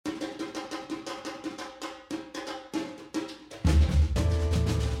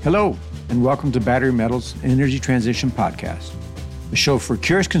Hello, and welcome to Battery Metals Energy Transition Podcast, a show for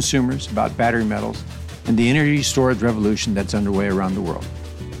curious consumers about battery metals and the energy storage revolution that's underway around the world.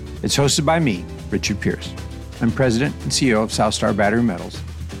 It's hosted by me, Richard Pierce. I'm President and CEO of Southstar Battery Metals,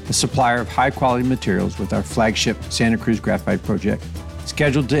 a supplier of high-quality materials with our flagship Santa Cruz Graphite project,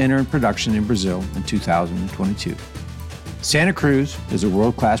 scheduled to enter in production in Brazil in 2022. Santa Cruz is a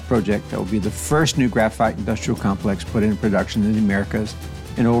world-class project that will be the first new graphite industrial complex put into production in the Americas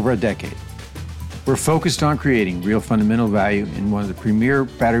in over a decade. We're focused on creating real fundamental value in one of the premier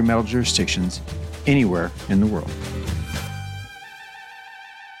battery metal jurisdictions anywhere in the world.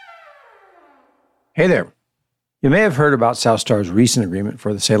 Hey there. You may have heard about Southstar's recent agreement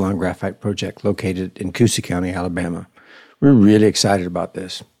for the Ceylon Graphite project located in Coosa County, Alabama. We're really excited about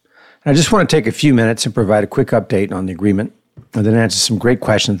this. I just want to take a few minutes and provide a quick update on the agreement and then answer some great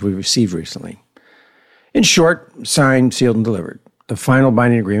questions we've received recently. In short, signed, sealed, and delivered. The final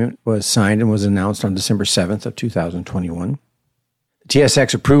binding agreement was signed and was announced on December 7th of 2021. The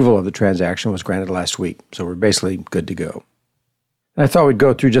TSX approval of the transaction was granted last week, so we're basically good to go. And I thought we'd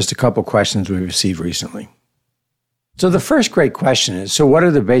go through just a couple questions we received recently. So the first great question is, so what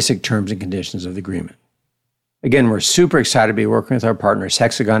are the basic terms and conditions of the agreement? Again, we're super excited to be working with our partners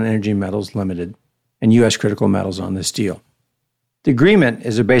Hexagon Energy Metals Limited and U.S. Critical Metals on this deal. The agreement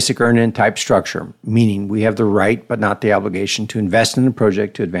is a basic earn-in type structure, meaning we have the right but not the obligation to invest in the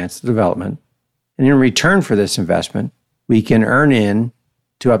project to advance the development. And in return for this investment, we can earn in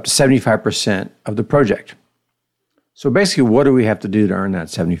to up to 75% of the project. So basically, what do we have to do to earn that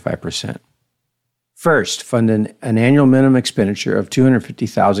 75%? First, fund an annual minimum expenditure of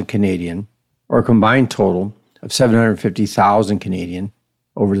 250,000 Canadian, or a combined total of 750,000 Canadian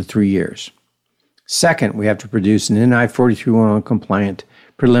over the 3 years. Second, we have to produce an NI 4311 compliant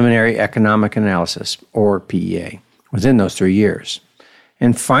preliminary economic analysis, or PEA, within those 3 years.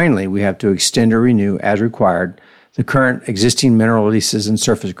 And finally, we have to extend or renew, as required, the current existing mineral leases and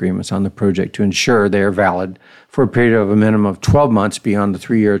surface agreements on the project to ensure they are valid for a period of a minimum of 12 months beyond the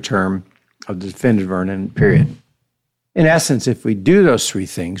 3-year term of the definitive earn-in period. In essence, if we do those three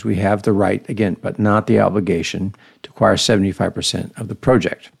things, we have the right, again, but not the obligation, to acquire 75% of the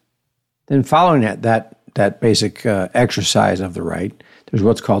project. Then following that basic exercise of the right, there's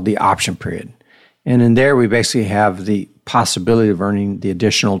what's called the option period. And in there, we basically have the possibility of earning the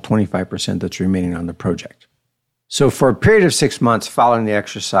additional 25% that's remaining on the project. So for a period of 6 months following the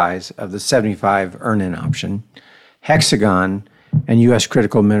exercise of the 75 earn-in option, Hexagon and U.S.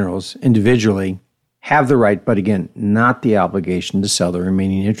 Critical Minerals individually have the right, but again, not the obligation to sell the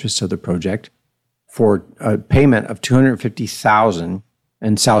remaining interests of the project for a payment of $250,000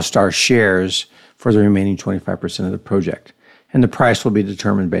 and Southstar shares for the remaining 25% of the project. And the price will be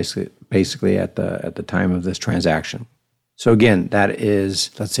determined basically at the time of this transaction. So again, that is,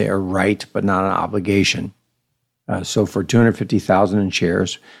 let's say, a right, but not an obligation. So for $250,000 in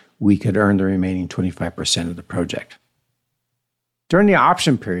shares, we could earn the remaining 25% of the project. During the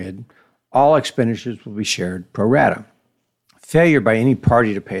option period, all expenditures will be shared pro rata. Failure by any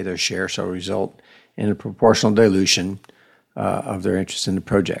party to pay their share shall result in a proportional dilution of their interest in the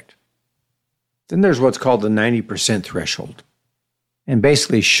project. Then there's what's called the 90% threshold. And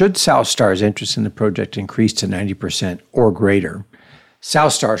basically, should Southstar's interest in the project increase to 90% or greater,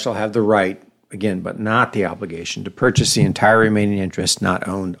 Southstar shall have the right, again, but not the obligation, to purchase the entire remaining interest not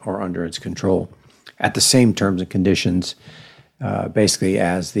owned or under its control at the same terms and conditions, basically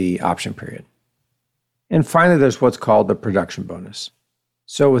as the option period. And finally, there's what's called the production bonus.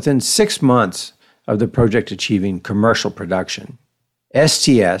 So within 6 months of the project achieving commercial production,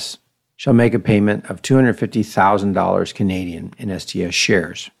 STS shall make a payment of $250,000 Canadian in STS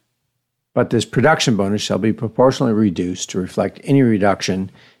shares. But this production bonus shall be proportionally reduced to reflect any reduction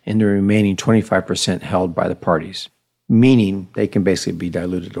in the remaining 25% held by the parties, meaning they can basically be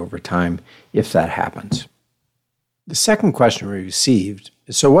diluted over time if that happens. The second question we received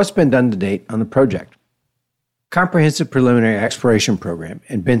is, so what's been done to date on the project? Comprehensive preliminary exploration program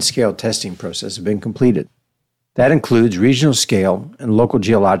and bench scale testing process have been completed. That includes regional scale and local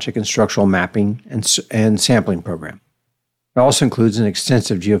geologic and structural mapping and sampling program. It also includes an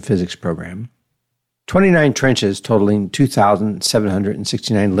extensive geophysics program. 29 trenches totaling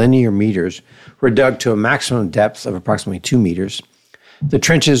 2,769 linear meters were dug to a maximum depth of approximately 2 meters. The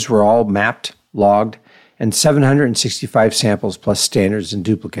trenches were all mapped, logged, and 765 samples plus standards and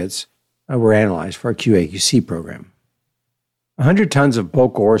duplicates were analyzed for our QA/QC program. 100 tons of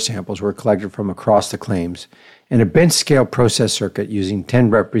bulk ore samples were collected from across the claims, and a bench-scale process circuit using 10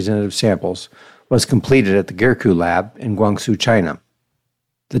 representative samples was completed at the Gerku Lab in Guangzhou, China.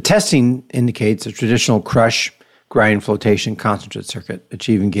 The testing indicates a traditional crush, grind flotation concentrate circuit,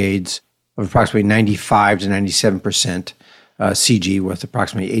 achieving grades of approximately 95 to 97% CG with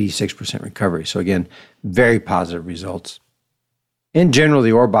approximately 86% recovery. So again, very positive results. In general,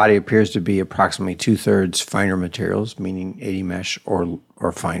 the ore body appears to be approximately 2/3 finer materials, meaning 80 mesh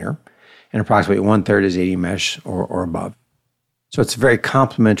or finer, and approximately 1/3 is 80 mesh or above. So it's a very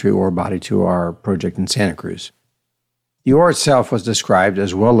complementary ore body to our project in Santa Cruz. The ore itself was described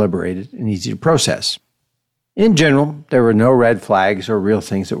as well liberated and easy to process. In general, there were no red flags or real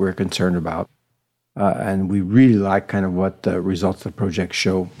things that we were concerned about. And we really like kind of what the results of the project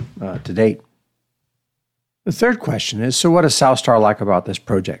show to date. The third question is, so what does South Star like about this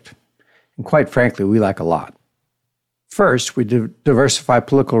project? And quite frankly, we like a lot. First, we diversify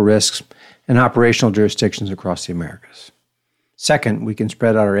political risks and operational jurisdictions across the Americas. Second, we can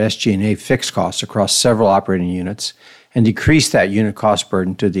spread out our SG&A fixed costs across several operating units and decrease that unit cost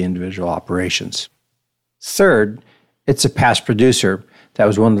burden to the individual operations. Third, it's a past producer that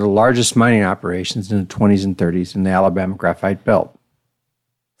was one of the largest mining operations in the 20s and 30s in the Alabama Graphite Belt.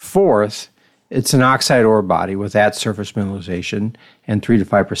 Fourth, it's an oxide ore body with at-surface mineralization and 3 to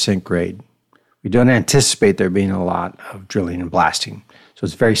 5% grade. We don't anticipate there being a lot of drilling and blasting, so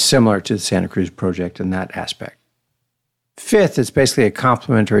it's very similar to the Santa Cruz project in that aspect. Fifth, it's basically a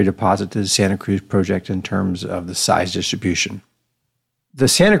complementary deposit to the Santa Cruz project in terms of the size distribution. The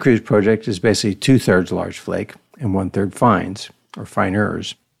Santa Cruz project is basically 2/3 large flake and 1/3 fines, or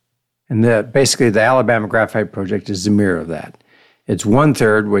finers. And basically the Alabama Graphite project is the mirror of that. It's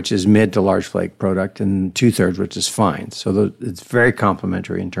 1/3, which is mid to large flake product, and 2/3, which is fines. So it's very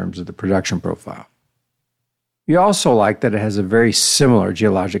complementary in terms of the production profile. We also like that it has a very similar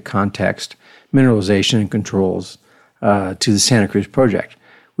geologic context, mineralization, and controls to the Santa Cruz project.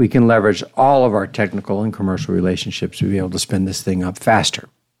 We can leverage all of our technical and commercial relationships to be able to spin this thing up faster.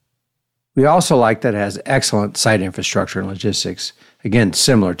 We also like that it has excellent site infrastructure and logistics, again,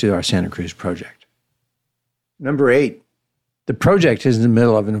 similar to our Santa Cruz project. Number 8, the project is in the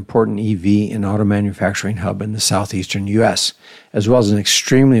middle of an important EV and auto manufacturing hub in the southeastern U.S., as well as an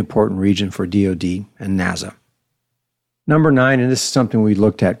extremely important region for DoD and NASA. Number 9, and this is something we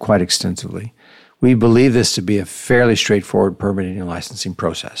looked at quite extensively, we believe this to be a fairly straightforward permitting and licensing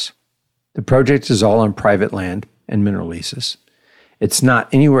process. The project is all on private land and mineral leases. It's not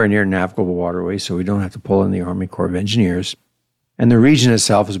anywhere near navigable waterways, so we don't have to pull in the Army Corps of Engineers. And the region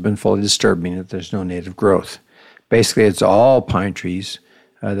itself has been fully disturbed, meaning that there's no native growth. Basically, it's all pine trees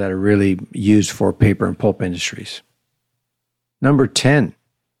that are really used for paper and pulp industries. Number 10,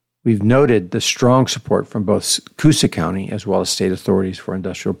 we've noted the strong support from both Coosa County as well as state authorities for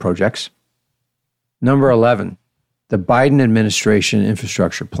industrial projects. Number 11, the Biden administration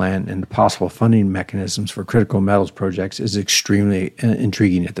infrastructure plan and the possible funding mechanisms for critical metals projects is extremely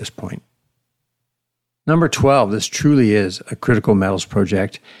intriguing at this point. Number 12, this truly is a critical metals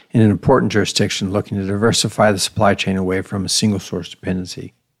project in an important jurisdiction looking to diversify the supply chain away from a single source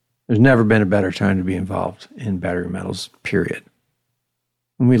dependency. There's never been a better time to be involved in battery metals, period.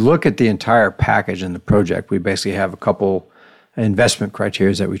 When we look at the entire package in the project, we basically have a couple investment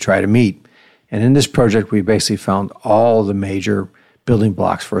criteria that we try to meet. And in this project, we basically found all the major building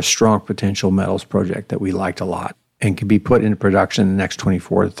blocks for a strong potential metals project that we liked a lot and can be put into production in the next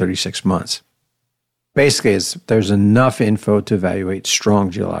 24 to 36 months. Basically, there's enough info to evaluate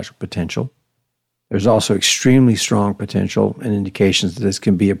strong geological potential. There's also extremely strong potential and indications that this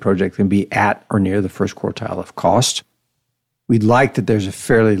can be a project that can be at or near the first quartile of cost. We'd like that there's a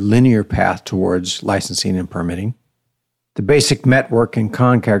fairly linear path towards licensing and permitting. The basic met work and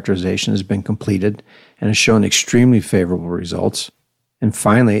con characterization has been completed and has shown extremely favorable results. And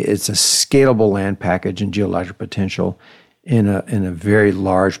finally, it's a scalable land package and geologic potential in a very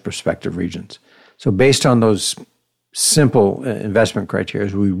large prospective regions. So based on those simple investment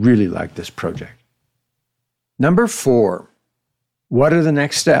criteria, we really like this project. Number 4, what are the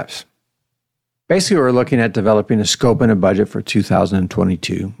next steps? Basically, we're looking at developing a scope and a budget for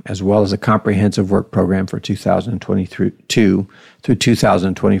 2022, as well as a comprehensive work program for 2022 through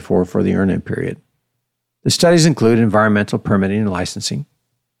 2024 for the earn-in period. The studies include environmental permitting and licensing,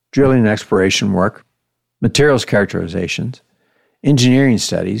 drilling and exploration work, materials characterizations, engineering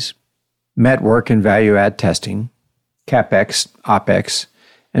studies, met work and value-add testing, CapEx, OpEx,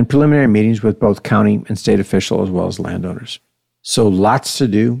 and preliminary meetings with both county and state officials as well as landowners. So lots to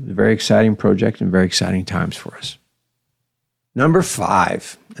do, a very exciting project and very exciting times for us. Number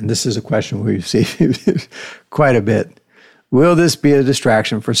 5, and this is a question we receive quite a bit. Will this be a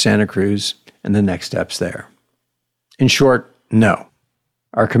distraction for Santa Cruz and the next steps there? In short, no.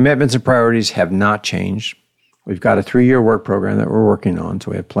 Our commitments and priorities have not changed. We've got a 3-year work program that we're working on,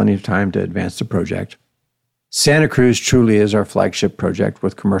 so we have plenty of time to advance the project. Santa Cruz truly is our flagship project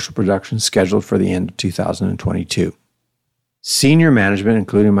with commercial production scheduled for the end of 2022. Senior management,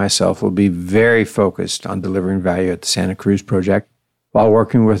 including myself, will be very focused on delivering value at the Santa Cruz project while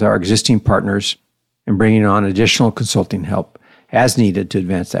working with our existing partners and bringing on additional consulting help as needed to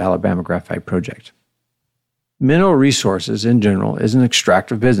advance the Alabama Graphite project. Mineral resources in general is an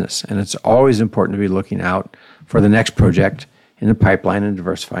extractive business, and it's always important to be looking out for the next project in the pipeline and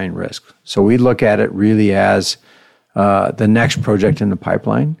diversifying risk. So we look at it really as the next project in the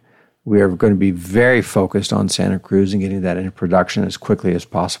pipeline. We are going to be very focused on Santa Cruz and getting that into production as quickly as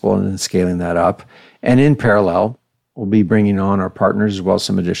possible and then scaling that up. And in parallel, we'll be bringing on our partners as well as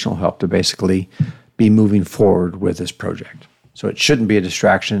some additional help to basically be moving forward with this project. So it shouldn't be a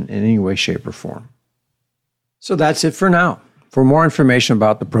distraction in any way, shape, or form. So that's it for now. For more information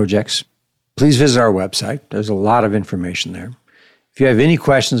about the projects, please visit our website. There's a lot of information there. If you have any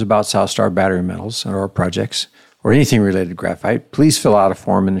questions about Southstar Battery Metals or our projects or anything related to graphite, please fill out a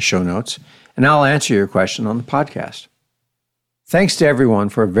form in the show notes, and I'll answer your question on the podcast. Thanks to everyone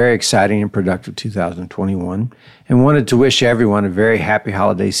for a very exciting and productive 2021, and wanted to wish everyone a very happy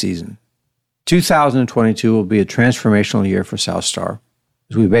holiday season. 2022 will be a transformational year for Southstar,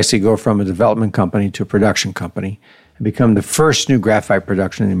 as we basically go from a development company to a production company and become the first new graphite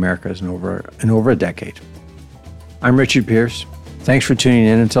production in the Americas in over a decade. I'm Richard Pierce. Thanks for tuning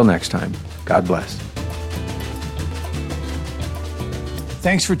in. Until next time, God bless.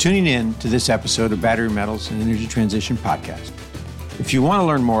 Thanks for tuning in to this episode of Battery Metals and Energy Transition Podcast. If you want to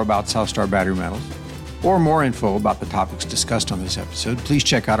learn more about Southstar Battery Metals or more info about the topics discussed on this episode, please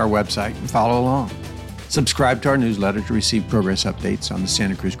check out our website and follow along. Subscribe to our newsletter to receive progress updates on the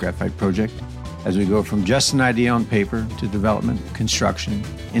Santa Cruz Graphite Project as we go from just an idea on paper to development, construction,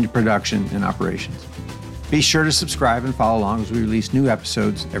 into production and operations. Be sure to subscribe and follow along as we release new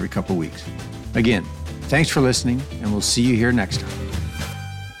episodes every couple weeks. Again, thanks for listening, and we'll see you here next time.